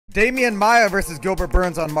Damian Maia versus Gilbert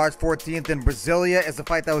Burns on March 14th in Brasilia is a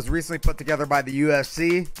fight that was recently put together by the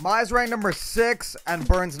UFC. Maia's ranked number 6 and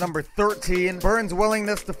Burns number 13. Burns'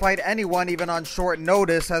 willingness to fight anyone even on short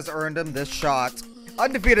notice has earned him this shot.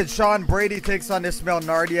 Undefeated Sean Brady takes on Ismail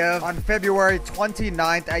Nardiev on February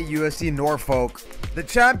 29th at UFC Norfolk. The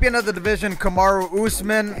champion of the division, Kamaru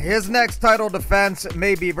Usman, his next title defense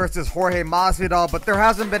may be versus Jorge Masvidal, but there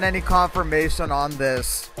hasn't been any confirmation on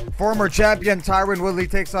this. Former champion Tyron Woodley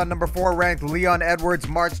takes on number 4 ranked Leon Edwards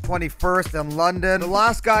March 21st in London. The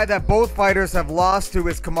last guy that both fighters have lost to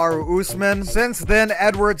is Kamaru Usman. Since then,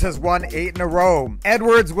 Edwards has won 8 in a row.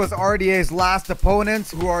 Edwards was RDA's last opponent,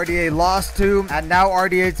 who RDA lost to, and now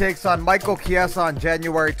RDA takes on Michael Chiesa on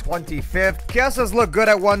January 25th. Chiesa's looked good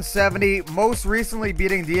at 170, most recently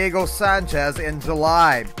beating Diego Sanchez in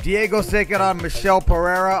July. Diego's taking on Michel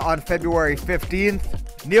Pereira on February 15th.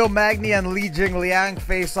 Neil Magny and Li Jingliang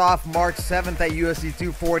face off March 7th at UFC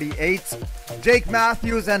 248. Jake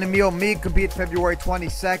Matthews and Emil Meek compete February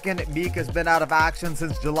 22nd. Meek has been out of action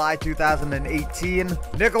since July 2018.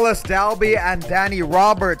 Nicholas Dalby and Danny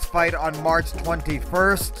Roberts fight on March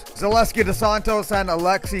 21st. Zaleski dos Santos and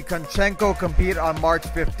Alexei Konchenko compete on March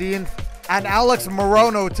 15th. And Alex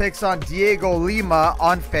Morono takes on Diego Lima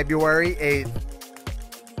on February 8th.